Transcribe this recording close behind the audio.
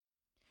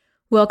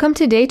Welcome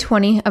to day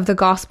 20 of the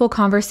Gospel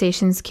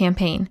Conversations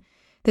campaign.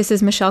 This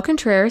is Michelle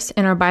Contreras,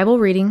 and our Bible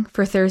reading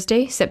for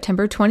Thursday,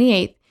 September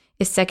 28th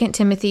is 2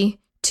 Timothy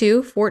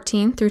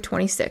 2:14 through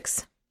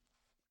 26.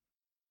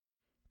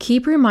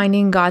 Keep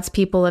reminding God's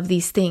people of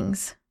these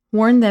things.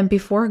 Warn them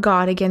before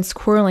God against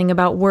quarreling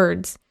about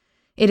words.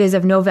 It is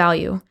of no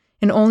value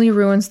and only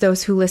ruins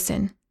those who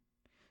listen.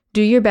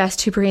 Do your best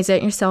to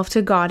present yourself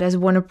to God as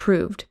one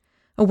approved,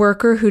 a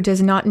worker who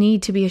does not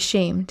need to be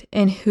ashamed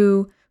and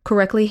who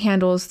correctly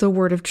handles the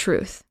word of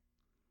truth.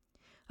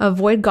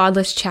 Avoid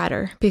godless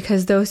chatter,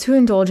 because those who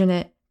indulge in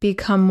it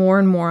become more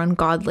and more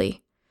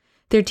ungodly.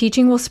 Their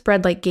teaching will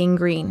spread like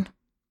gangrene.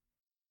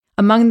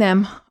 Among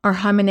them are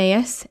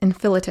Hymenaeus and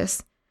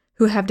Philetus,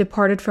 who have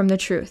departed from the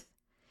truth.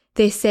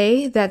 They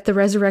say that the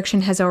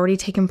resurrection has already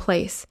taken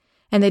place,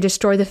 and they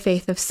destroy the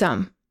faith of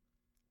some.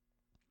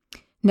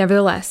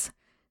 Nevertheless,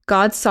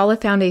 God's solid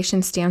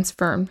foundation stands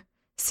firm,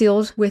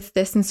 sealed with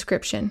this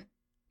inscription: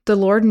 The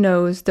Lord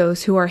knows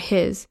those who are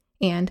his,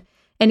 and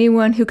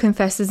anyone who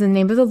confesses the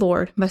name of the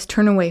Lord must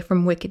turn away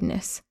from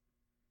wickedness.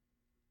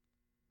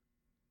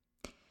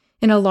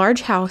 In a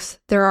large house,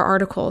 there are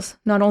articles,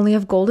 not only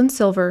of gold and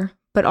silver,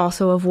 but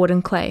also of wood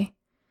and clay.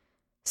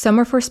 Some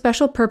are for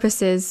special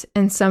purposes,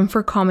 and some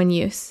for common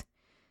use.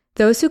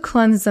 Those who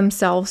cleanse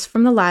themselves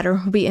from the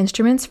latter will be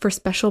instruments for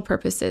special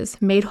purposes,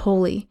 made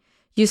holy,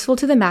 useful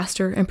to the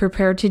master, and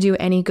prepared to do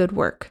any good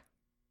work.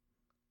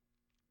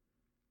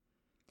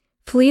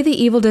 Flee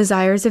the evil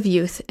desires of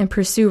youth and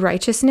pursue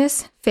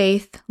righteousness,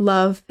 faith,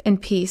 love,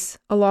 and peace,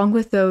 along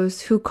with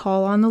those who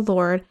call on the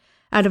Lord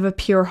out of a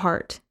pure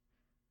heart.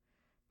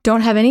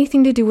 Don't have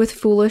anything to do with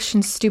foolish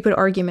and stupid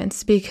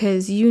arguments,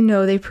 because you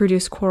know they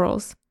produce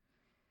quarrels.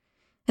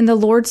 And the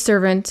Lord's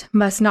servant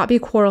must not be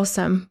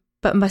quarrelsome,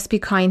 but must be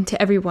kind to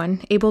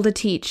everyone, able to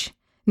teach,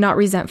 not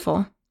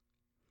resentful.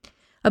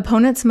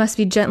 Opponents must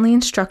be gently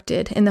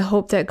instructed in the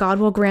hope that God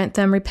will grant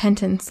them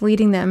repentance,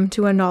 leading them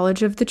to a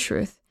knowledge of the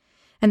truth,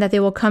 and that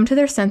they will come to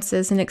their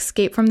senses and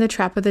escape from the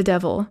trap of the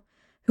devil,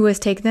 who has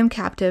taken them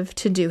captive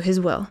to do his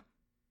will.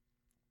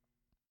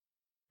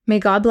 May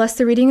God bless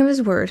the reading of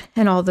his word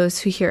and all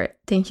those who hear it.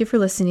 Thank you for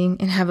listening,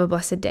 and have a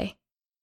blessed day.